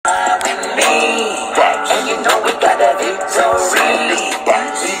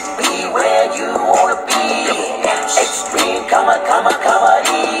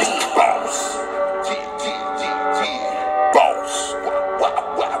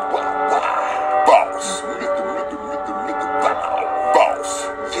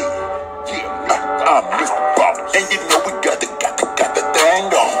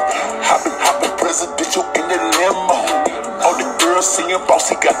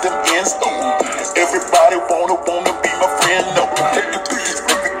them ends. Everybody wanna be my friend. No,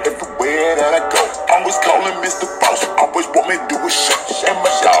 everywhere that I go, always calling Mr. Boss. Always want me to do a show. And my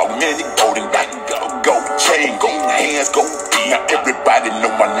dog, man, he golden like go chain, go hands, go feet. Now everybody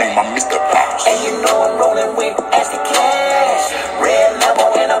know my name, I'm Mr. Boss. And you know I'm rolling with Ashley Cash. Red level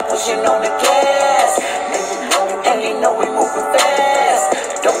and I'm pushing on the gas. And you know we moving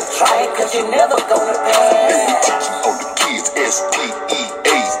fast. Don't try it cause you're never gonna pass. And we teaching all the kids STEAM.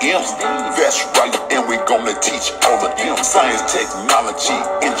 That's right, and we're gonna teach all of them. Science, technology,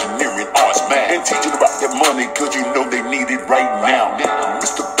 engineering, arts, math. And teaching about their money cause you know they need it right now.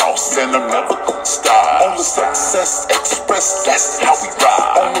 Mr. Boss and I'm never gonna stop. On the Success Express, that's how we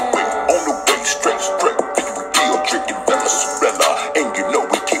ride. On the way, straight. Victory deal, drinking Venezuela. And you know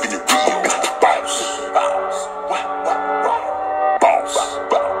we keeping it real. Mr. Boss.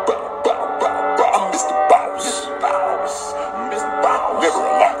 I'm Mr. Boss. Never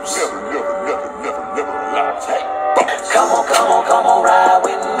alone. Never alone. Hey, Come on, ride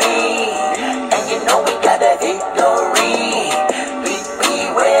with me. And you know we got that victory. Be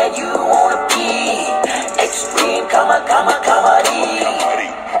where you wanna be. Extreme, comedy.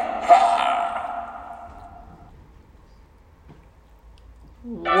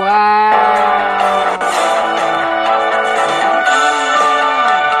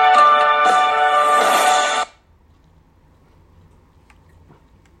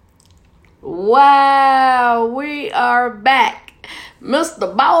 Wow, we are back.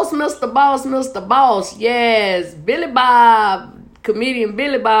 Mr. Boss. Yes, Billy Bob, comedian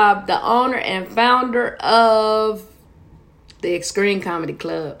Billy Bob, the owner and founder of the Extreme Comedy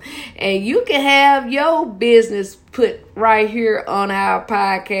Club. And you can have your business put right here on our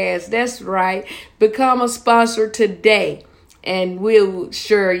podcast. That's right. Become a sponsor today and we'll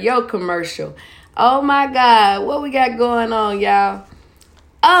share your commercial. Oh my God, what we got going on, y'all?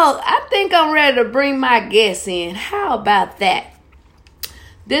 Oh, I think I'm ready to bring my guests in. How about that?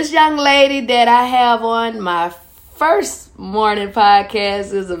 This young lady that I have on my first morning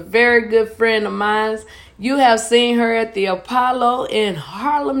podcast is a very good friend of mine. You have seen her at the Apollo in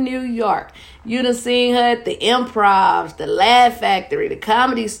Harlem, New York. You done seen her at the Improvs, the Laugh Factory, the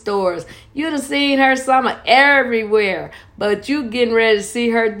Comedy Stores. You done seen her somewhere everywhere. But you getting ready to see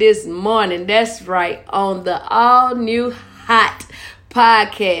her this morning. That's right, on the all-new hot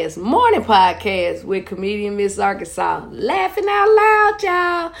morning podcast with comedian Miss Arkansas. Laughing out loud,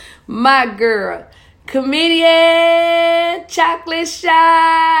 y'all. My girl, comedian Chocolate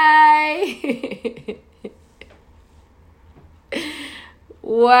Shy.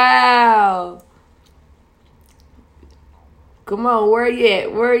 Wow. Come on, where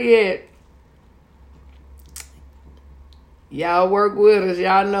you at? Y'all work with us.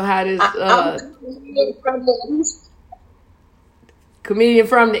 Y'all know how this comedian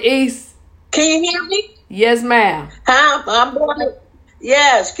from the East. Can you hear me? Yes, ma'am. I'm born.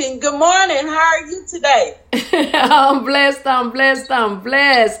 Yes. Good morning. How are you today? I'm blessed.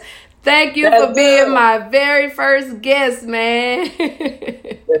 Thank you for being my very first guest, man.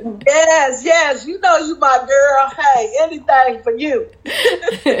 Yes. You know you my girl. Hey, anything for you.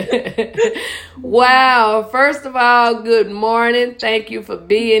 Wow. First of all, good morning. Thank you for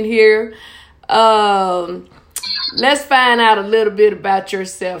being here. Let's find out a little bit about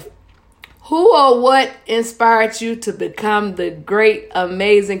yourself. Who or what inspired you to become the great,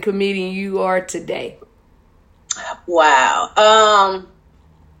 amazing comedian you are today? Wow.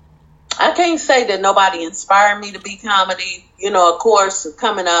 I can't say that nobody inspired me to be comedy. You know, of course,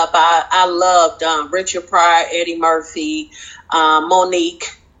 coming up, I loved Richard Pryor, Eddie Murphy,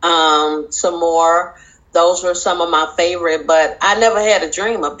 Monique, some more. Those were some of my favorite, but I never had a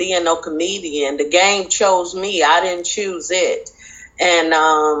dream of being no comedian. The game chose me. I didn't choose it. And,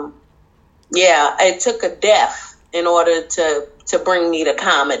 it took a death in order to bring me to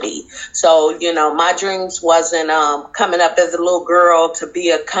comedy. So, you know, my dreams wasn't coming up as a little girl to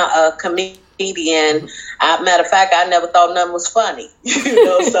be a comedian. Matter of fact, I never thought nothing was funny. You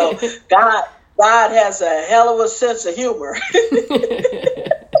know, so God has a hell of a sense of humor.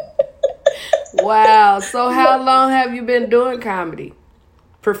 Wow. So how long have you been doing comedy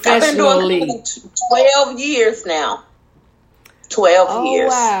professionally? I've been doing 12 years now. 12 years.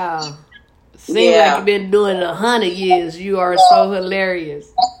 Wow. Seems like you've been doing it 100 years. You are so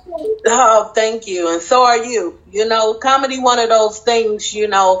hilarious. Oh, thank you. And so are you. You know, comedy, one of those things, you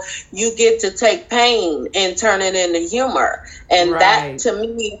know, you get to take pain and turn it into humor. And that, to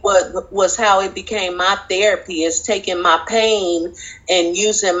me, was how it became my therapy, is taking my pain and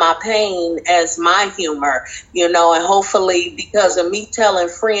using my pain as my humor, you know, and hopefully because of me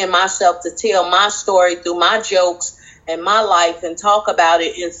freeing myself to tell my story through my jokes, in my life and talk about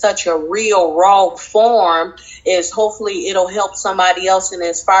it in such a real, raw form is hopefully it'll help somebody else and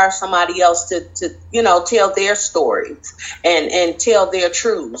inspire somebody else to tell their stories and tell their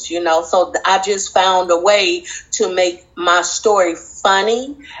truths, So I just found a way to make my story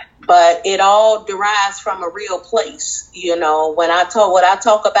funny, but it all derives from a real place. When what I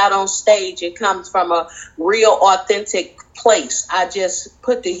talk about on stage, it comes from a real authentic place. I just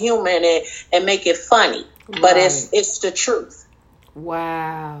put the humor in it and make it funny, but it's the truth.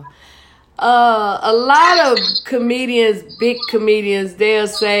 Wow. A lot of comedians, big comedians, they'll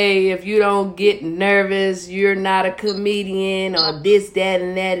say if you don't get nervous, you're not a comedian, or this, that,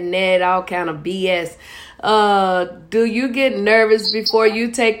 and that, all kind of BS. Do you get nervous before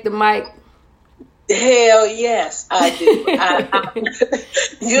you take the mic? Hell yes, I do.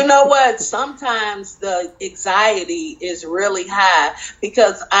 You know what? Sometimes the anxiety is really high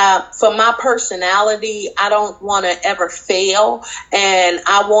because for my personality, I don't want to ever fail, and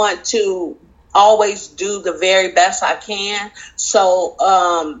I want to always do the very best I can. So,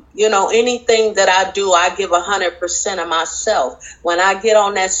 anything that I do, I give 100% of myself. When I get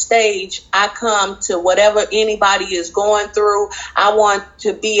on that stage, I come to whatever anybody is going through. I want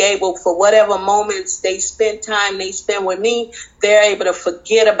to be able, for whatever moments they spend with me, they're able to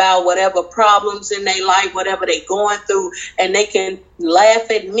forget about whatever problems in their life, whatever they're going through, and they can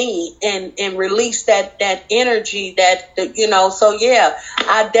laugh at me and release that energy so yeah,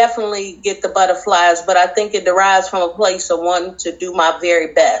 I definitely get the butterflies, but I think it derives from a place of wanting to do my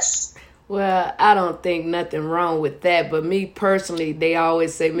very best. Well, I don't think nothing wrong with that, but me personally, they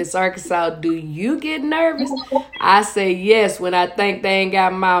always say, Miss Arkansas, do you get nervous? I say yes when I think they ain't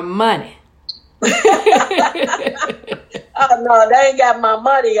got my money. Oh, no, they ain't got my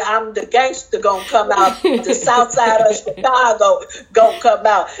money. I'm the gangster gonna come out. The south side of Chicago gonna come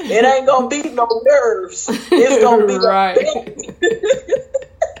out. It ain't gonna be no nerves. It's gonna be right.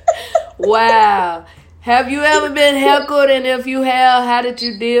 Wow. Have you ever been heckled? And if you have, how did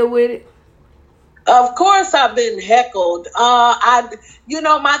you deal with it? Of course I've been heckled.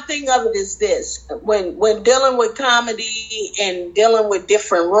 My thing of it is this. When dealing with comedy and dealing with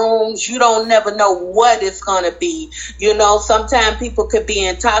different rooms, you don't never know what it's going to be. Sometimes people could be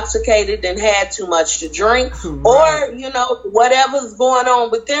intoxicated and had too much to drink, right. Or, whatever's going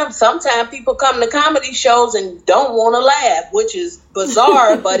on with them. Sometimes people come to comedy shows and don't want to laugh, which is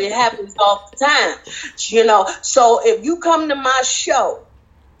bizarre, but it happens all the time. So if you come to my show,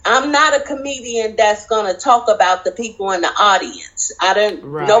 I'm not a comedian that's going to talk about the people in the audience.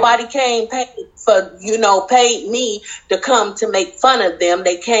 Nobody came paid me to come to make fun of them.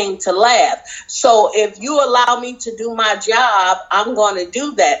 They came to laugh. So if you allow me to do my job, I'm going to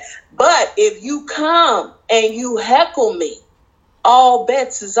do that. But if you come and you heckle me, all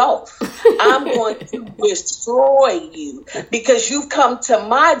bets is off. I'm going to destroy you because you've come to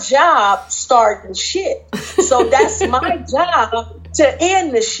my job starting shit. So that's my job to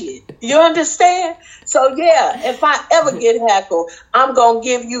end the shit. You understand? So yeah, if I ever get heckled, I'm going to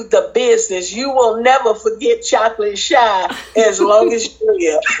give you the business. You will never forget Chocolate Shy as long as you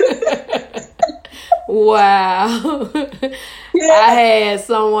live. Wow. Yeah. I had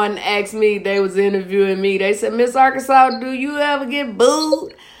someone ask me, they was interviewing me. They said, Miss Arkansas, do you ever get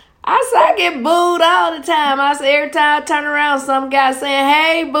booed? I said, I get booed all the time. I said, every time I turn around, some guy saying,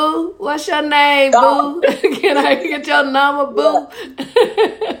 hey, boo, what's your name, boo? Can I get your number, boo?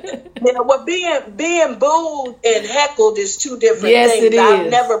 Yeah, well, being booed and heckled is two different yes, things. It is. I've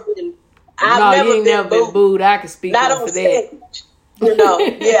never been booed. I can speak not for on stage.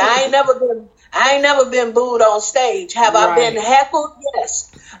 that. Yeah, I ain't never been booed on stage. Have I been heckled?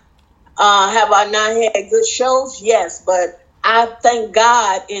 Yes. Have I not had good shows? Yes, but I thank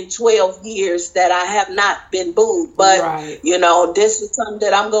God in 12 years that I have not been booed. But, this is something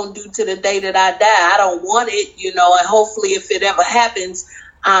that I'm going to do to the day that I die. I don't want it, and hopefully if it ever happens,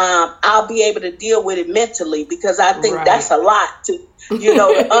 I'll be able to deal with it mentally because I think that's a lot to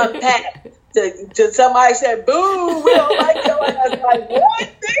unpack. To somebody said, boo, we don't like your ass. Like, what?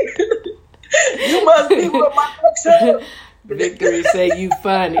 You must be with my ex. Victory say you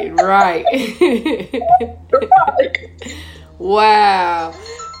funny, right? Wow.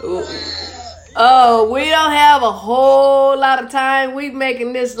 Oh, we don't have a whole lot of time. We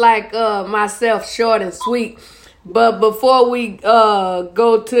making this like myself short and sweet. But before we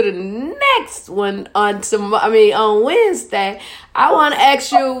go to the next one on Wednesday, I want to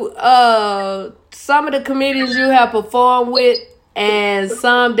ask you some of the comedians you have performed with and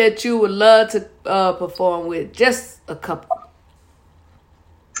some that you would love to perform with. Just a couple.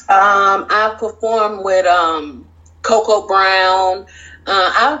 I performed with Coco Brown.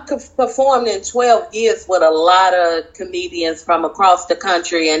 I performed in 12 years with a lot of comedians from across the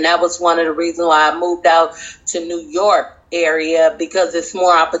country, and that was one of the reasons why I moved out to New York area, because it's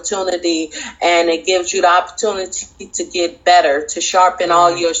more opportunity and it gives you the opportunity to get better, to sharpen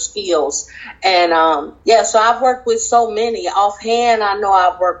all your skills. And so I've worked with so many. Offhand, I know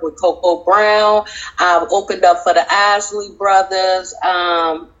I've worked with Coco Brown. I've opened up for the Isley Brothers.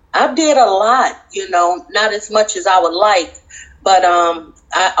 I did a lot, not as much as I would like, but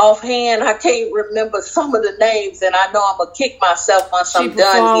offhand, I can't remember some of the names, and I know I'm gonna kick myself once I'm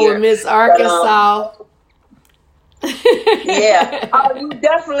done here. With Miss Arkansas. Yeah, I've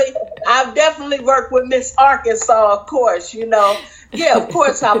definitely worked with Miss Arkansas, of course, Yeah, of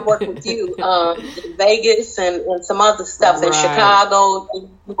course I've worked with you in Vegas and some other stuff in Chicago.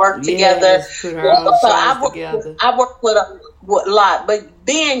 We worked together. I worked with a lot, but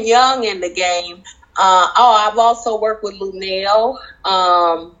being young in the game, I've also worked with Lunel.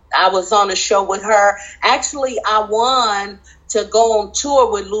 I was on a show with her. Actually, I won to go on tour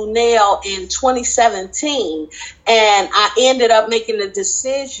with Lunel in 2017, and I ended up making the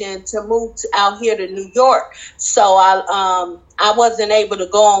decision to move out here to New York. So I wasn't able to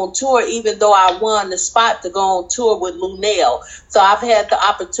go on tour, even though I won the spot to go on tour with Lunel. So I've had the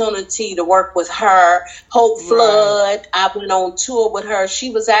opportunity to work with her. Hope Flood, I went on tour with her.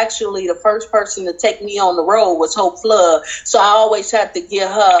 She was actually the first person to take me on the road, was Hope Flood. So I always had to give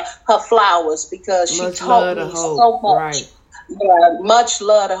her flowers, because she taught me so much. Right. Yeah, much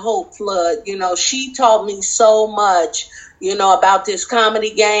love to Hope Flood. She taught me so much, about this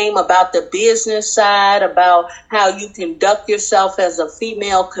comedy game, about the business side, about how you conduct yourself as a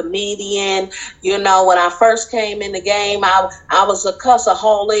female comedian. When I first came in the game, I was a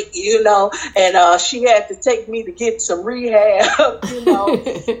cussaholic, and she had to take me to get some rehab,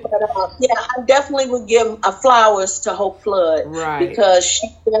 But I definitely would give flowers to Hope Flood, because she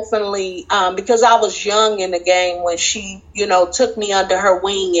definitely, because I was young in the game when she, took me under her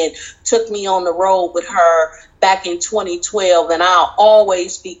wing and took me on the road with her back in 2012, and I'll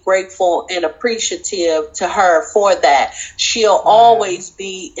always be grateful and appreciative to her for that. She'll always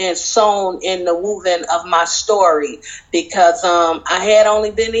be sewn in the woven of my story, because I had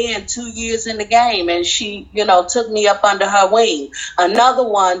only been in 2 years in the game, and she, took me up under her wing. Another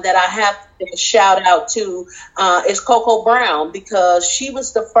one that I have to shout out to is Coco Brown, because she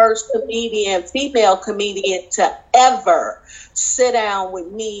was the first female comedian to ever sit down with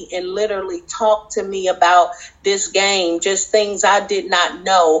me and literally talk to me about this game, just things I did not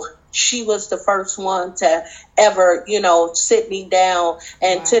know. She was the first one to ever, sit me down.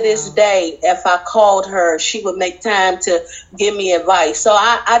 And to this day, if I called her, she would make time to give me advice. So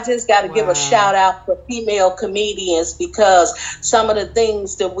I just got to give a shout out for female comedians, because some of the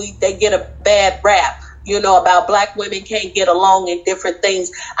things that they get a bad rap, about black women can't get along in different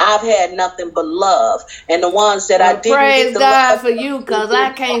things. I've had nothing but love. And the ones that I didn't praise God for you, because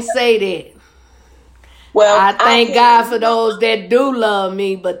I can't say that. Well, I thank God for those that do love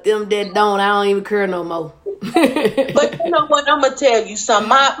me, but them that don't, I don't even care no more. But you know what? I'm gonna tell you something.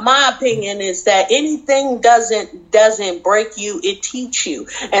 My opinion is that anything doesn't break you, it teach you.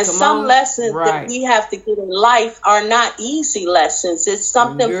 And some lessons that we have to get in life are not easy lessons. It's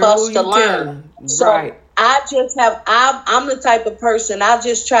something for us to learn. So I'm the type of person, I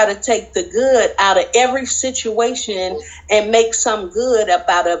just try to take the good out of every situation and make some good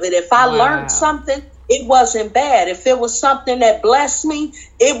out of it. If I learned something, it wasn't bad. If it was something that blessed me,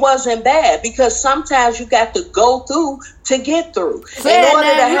 it wasn't bad, because sometimes you got to go through to get through. You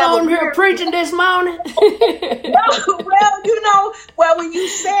on here preaching this morning? Well, when you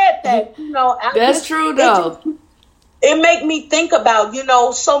said that, that's true though. It make me think about,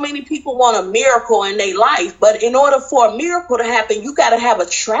 so many people want a miracle in their life, but in order for a miracle to happen, you got to have a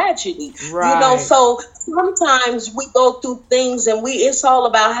tragedy, so sometimes we go through things and it's all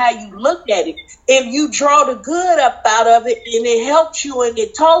about how you look at it. If you draw the good up out of it and it helped you and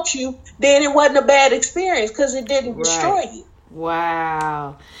it taught you, then it wasn't a bad experience, because it didn't destroy you.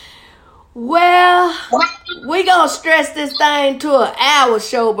 Wow. Well, we're going to stress this thing to an hour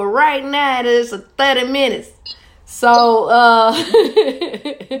show, but right now it is 30 minutes. So,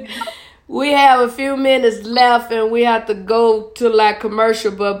 we have a few minutes left and we have to go to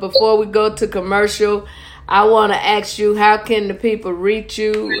commercial. But before we go to commercial, I want to ask you, how can the people reach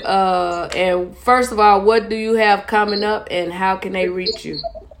you? And first of all, what do you have coming up and how can they reach you?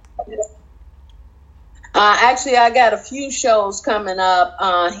 Actually, I got a few shows coming up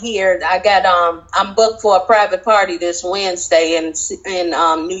here. I'm booked for a private party this Wednesday in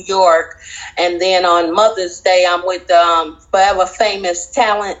New York, and then on Mother's Day, I'm with Forever Famous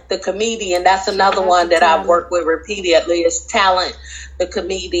Talent, the comedian. That's another one that I've worked with repeatedly. Is Talent, the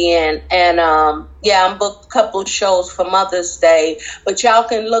comedian, and I'm booked a couple of shows for Mother's Day. But y'all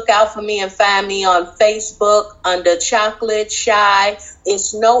can look out for me and find me on Facebook under Chocolate Shy.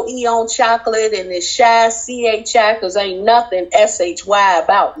 It's no E on chocolate, and it's Shy, CHI, because ain't nothing SHY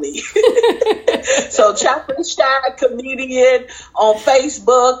about me. So Chocolate Shy Comedian on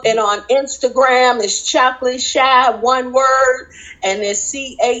Facebook, and on Instagram it's Chocolate Shy, one word, and it's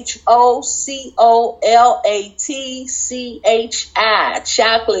CHOCOLATCHI,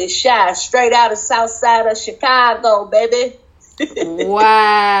 Chocolate Shy, straight out of South Side of Chicago, baby.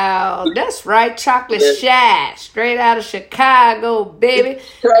 Wow, that's right, Chocolate Shy, straight out of Chicago, baby.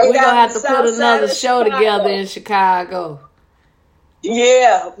 We're gonna have to put another show together in Chicago.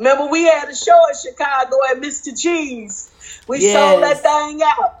 Yeah, remember we had a show in Chicago at Mr. G's. We sold that thing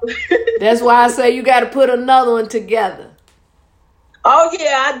out. That's why I say you got to put another one together. Oh,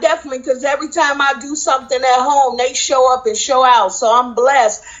 yeah, I definitely, because every time I do something at home, they show up and show out. So I'm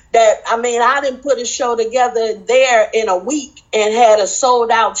blessed that, I didn't put a show together there in a week and had a sold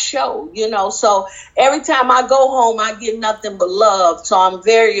out show, So every time I go home, I get nothing but love. So I'm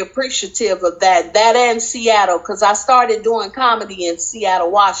very appreciative of that and Seattle, because I started doing comedy in Seattle,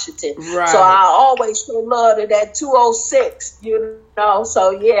 Washington. Right. So I always show love to that 206,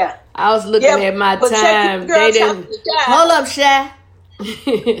 So, yeah. I was looking at my time. They didn't. Hold up, Shy.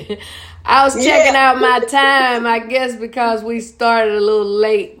 I was checking out my time, I guess, because we started a little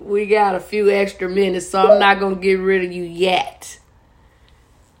late. We got a few extra minutes, so I'm not going to get rid of you yet.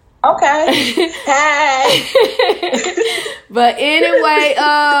 Okay. Hey. But anyway,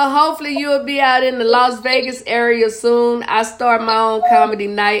 hopefully you'll be out in the Las Vegas area soon. I start my own comedy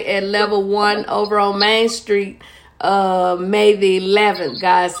night at Level 1 over on Main Street, May the 11th.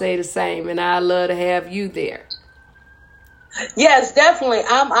 God say the same, and I'd love to have you there. Yes, definitely.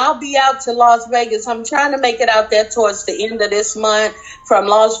 I'll be out to Las Vegas. I'm trying to make it out there towards the end of this month from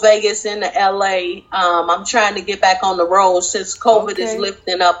Las Vegas into LA. I'm trying to get back on the road since COVID is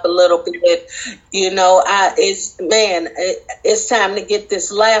lifting up a little bit. It's time to get this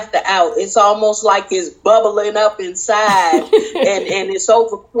laughter out. It's almost like it's bubbling up inside and it's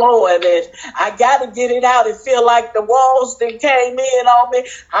overflowing, and I got to get it out. It feel like the walls that came in on me.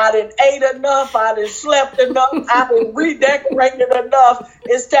 I done ate enough. I done slept enough. I done redecorated enough.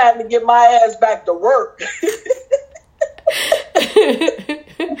 It's time to get my ass back to work.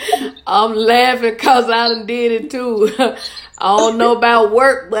 I'm laughing because I done did it too. I don't know about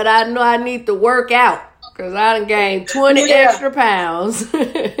work, but I know I need to work out because I done gained 20 extra pounds.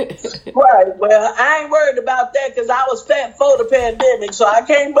 Right. Well, I ain't worried about that because I was fat before the pandemic, so I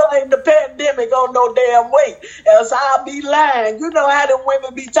can't blame the pandemic on no damn weight. Else I'll be lying. You know how the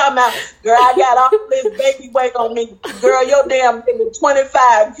women be talking about, girl, I got all this baby weight on me. Girl, your damn nigga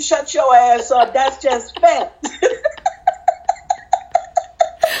 25. Shut your ass up. That's just fat.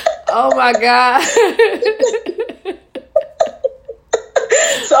 Oh, my God.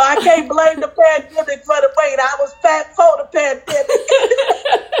 So I can't blame the pandemic for the weight. I was fat before the pandemic.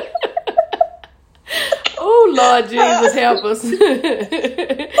 Oh, Lord Jesus, help us.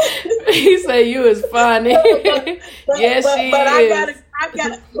 He said you is funny. Yes, she is.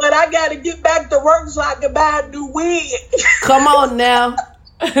 I gotta get back to work so I can buy a new wig. Come on now.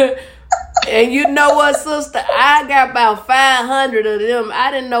 And you know what, sister? I got about 500 of them.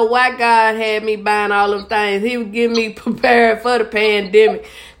 I didn't know why God had me buying all them things. He was getting me prepared for the pandemic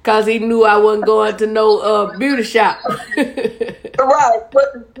because he knew I wasn't going to no beauty shop. Right.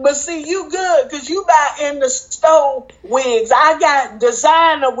 But see, you good because you buy in the store wigs. I got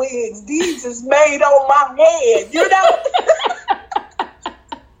designer wigs. These is made on my head,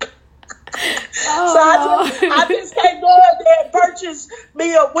 Oh, so I just can't go in there and purchase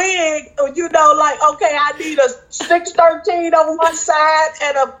me a wig, I need a 613 on one side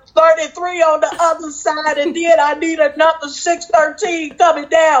and a 33 on the other side, and then I need another 613 coming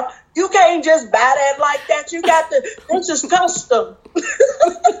down. You can't just buy that like that. You got to, this is custom.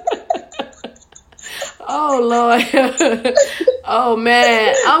 Oh, Lord. Oh,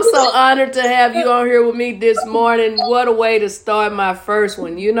 man. I'm so honored to have you on here with me this morning. What a way to start my first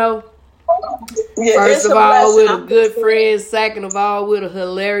one, Yeah, First of all, with a good friend. Second of all, with a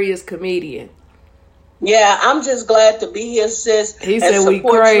hilarious comedian. Yeah, I'm just glad to be here, sis. He said we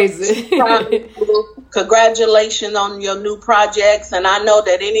crazy. Congratulations on your new projects. And I know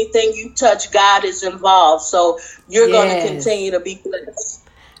that anything you touch, God is involved. So you're going to continue to be blessed.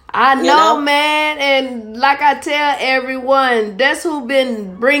 I You know, know? man, and like I tell everyone, that's who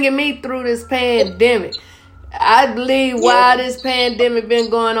been bringing me through this pandemic. I believe while Yeah. this pandemic been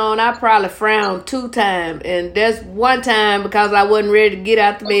going on, I probably frowned 2 times, and that's 1 time because I wasn't ready to get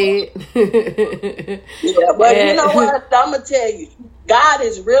out the bed. Yeah, but you know And- what? I'm gonna tell you, God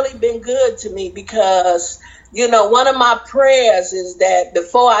has really been good to me because one of my prayers is that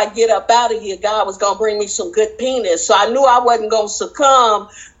before I get up out of here, God was gonna bring me some good penis. So I knew I wasn't gonna succumb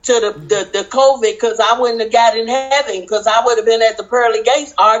to the COVID because I wouldn't have got in heaven because I would have been at the pearly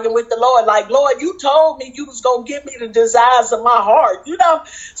gates arguing with the Lord. Like, Lord, you told me you was gonna give me the desires of my heart,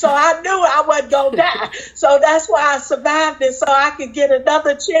 So I knew I wasn't gonna die. So that's why I survived it, so I could get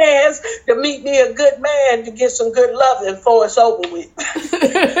another chance to meet me a good man to get some good loving before it's over with.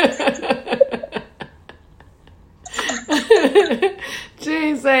 She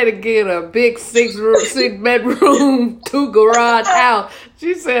ain't say to get a big 6-bedroom, 2-garage house.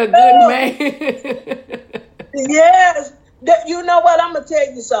 She said a good man. Yes. You know what? I'm gonna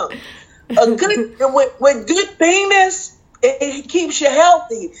tell you something. A good with good penis, it keeps you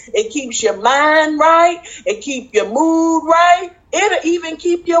healthy. It keeps your mind right. It keeps your mood right. It'll even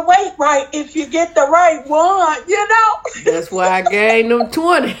keep your weight right if you get the right one. That's why I gained them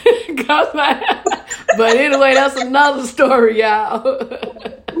 20. But anyway, that's another story, y'all.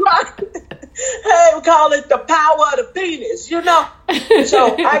 Right. Hey, we call it the power of the penis,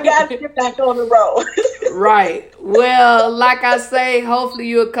 So I got to get back on the road. Right. Well, like I say, hopefully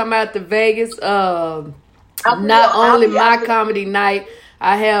you'll come out to Vegas. Not only my comedy night,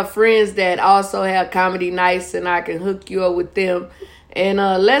 I have friends that also have comedy nights, and I can hook you up with them. And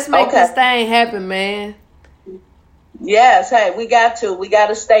let's make this thing happen, man. Yes, hey, we got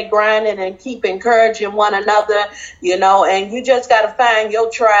to stay grinding and keep encouraging one another, and you just got to find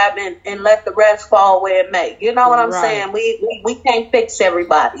your tribe and let the rest fall where it may. You know what I'm saying? We can't fix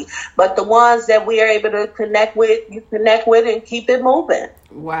everybody, but the ones that we are able to connect with, you connect with and keep it moving.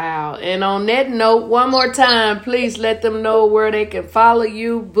 Wow. And on that note, one more time, please let them know where they can follow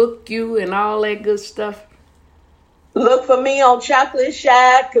you, book you, and all that good stuff. Look for me on Chocolate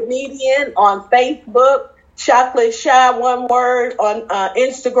Shy Comedian on Facebook. Chocolate Shy, one word, on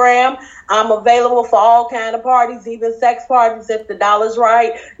Instagram. I'm available for all kind of parties, even sex parties if the dollar's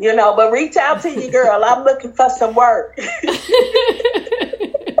right, but reach out to your girl. I'm looking for some work.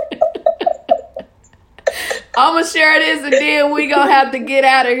 I'm going to share this and then we going to have to get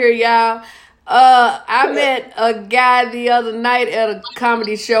out of here, y'all. I met a guy the other night at a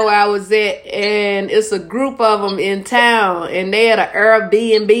comedy show I was at, and it's a group of them in town, and they had an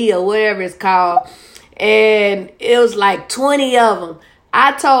Airbnb or whatever it's called. And it was like 20 of them.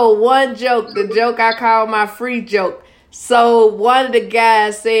 I told one joke, the joke I call my free joke. So one of the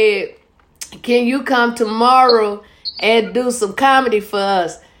guys said, can you come tomorrow and do some comedy for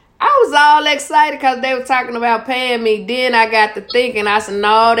us? I was all excited because they were talking about paying me. Then I got to thinking, I said,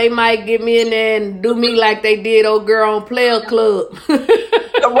 no, they might get me in there and do me like they did old girl on Player Club.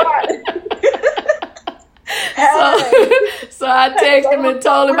 So I texted him and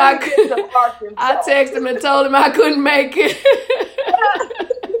told him I couldn't make it.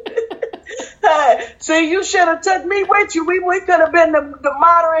 Hey, see, you should have took me with you. We could have been the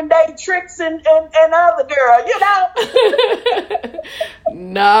modern day Tricks and other girl,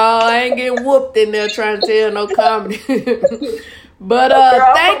 No, I ain't getting whooped in there trying to tell no comedy. But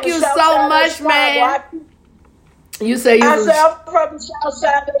girl, thank you so much, man. You say you I'm from the south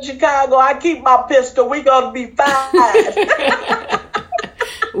side of Chicago. I keep my pistol. We gonna be fine.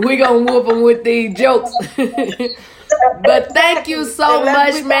 We gonna whoop them with these jokes. But thank you so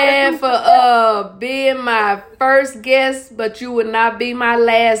much, man, for being my first guest. But you would not be my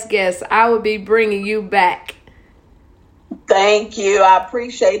last guest. I will be bringing you back. Thank you. I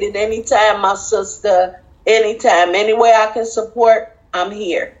appreciate it. Anytime, my sister. Anytime. Any way I can support, I'm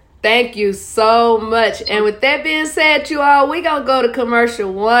here. Thank you so much. And with that being said, you all, we're going to go to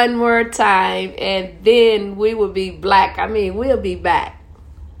commercial one more time, and then we will be we'll be back.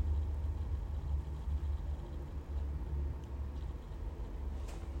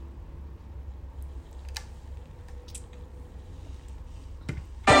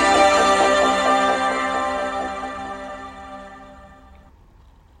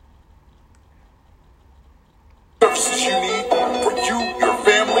 Services you need for you, your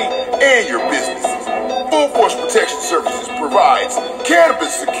family, and your businesses. Full Force Protection Services provides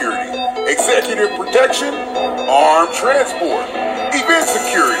cannabis security, executive protection, armed transport, event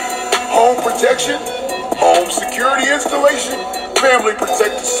security, home protection, home security installation, family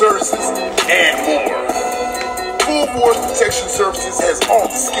protective services, and more. Full Force Protection Services has all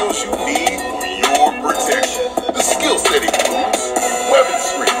the skills you need for your protection. The skill set includes weapons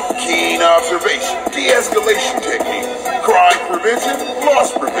screening, de-escalation techniques, crime prevention,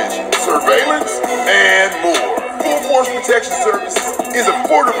 loss prevention, surveillance, and more. Full Force Protection Services is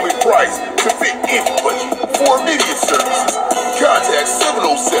affordably priced to fit any budget. For immediate services, contact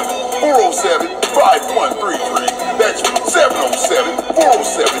 707-407-5133. That's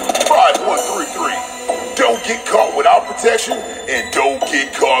 707-407-5133. Don't get caught without protection, and don't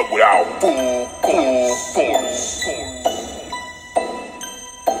get caught without full force.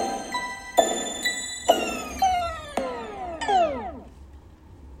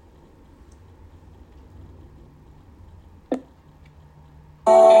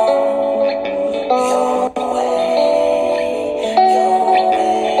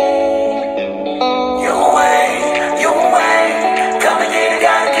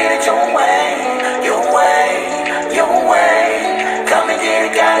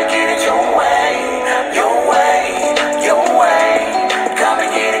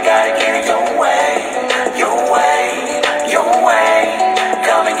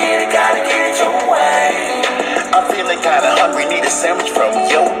 Sandwich from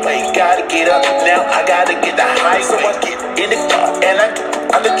your way, gotta get up now. I gotta get the high, so I get in the car and I get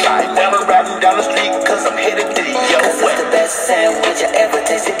on the drive. Now I'm riding down the street, cause I'm headed to your way. It's the best sandwich I ever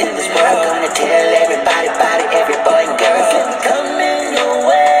tasted in this world. I'm gonna tell everybody about it, every boy and girl. Let me come in your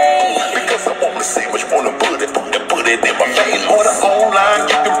way, because I want the sandwich, wanna put it in my face. Order online,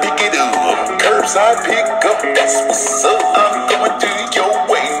 you can pick it up. Curbside pick up, that's what's up. I'm going to your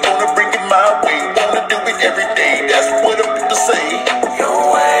way, wanna bring it my way, wanna do it every day. That's what I'm gonna say.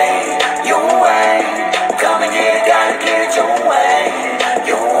 Your way, come and get it, gotta get it your way.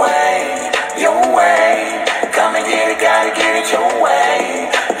 Your way, come and get it, gotta get it your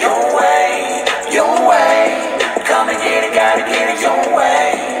way. Your way, come and get it, gotta get it your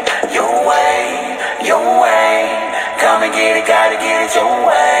way. Your way, come and get it, gotta get it your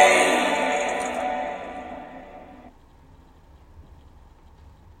way.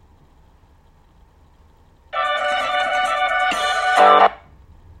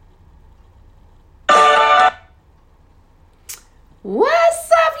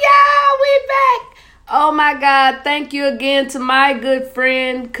 What's up, y'all? We back. Oh my God. Thank you again to my good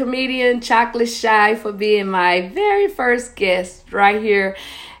friend, comedian Chocolat Shy, for being my very first guest right here.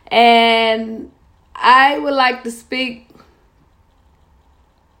 And I would like to speak.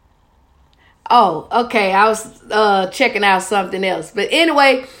 Oh, okay. I was checking out something else. But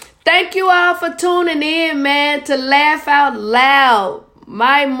anyway, thank you all for tuning in, man, to Laugh Out Loud,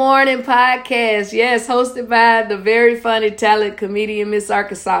 my morning podcast. Yes, hosted by the very funny, talented comedian Miss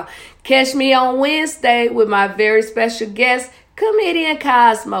Arkansas. Catch me on Wednesday with my very special guest, comedian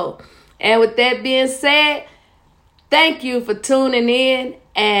Cosmo. And with that being said, thank you for tuning in.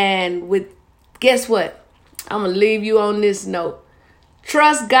 And guess what? I'm going to leave you on this note.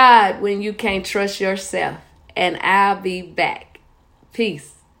 Trust God when you can't trust yourself. And I'll be back.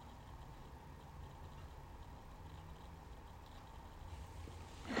 Peace.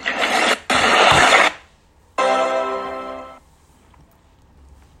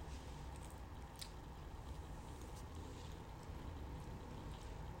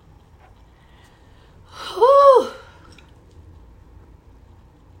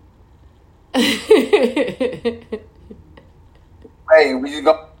 Hey, we just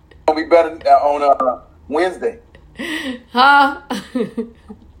gonna be better on Wednesday. Huh?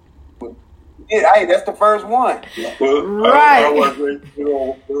 Yeah, hey, that's the first one. Right. I'll work with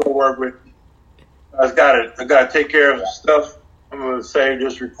you. We'll work with you. I gotta take care of some stuff. I'm gonna save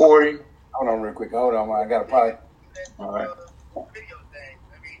this recording. Hold on real quick. Hold on. I gotta probably. All right.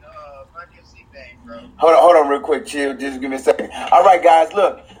 Hold on real quick. Chill. Just give me a second. All right, guys.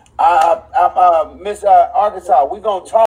 Look, Miss Arkansas, we gonna talk.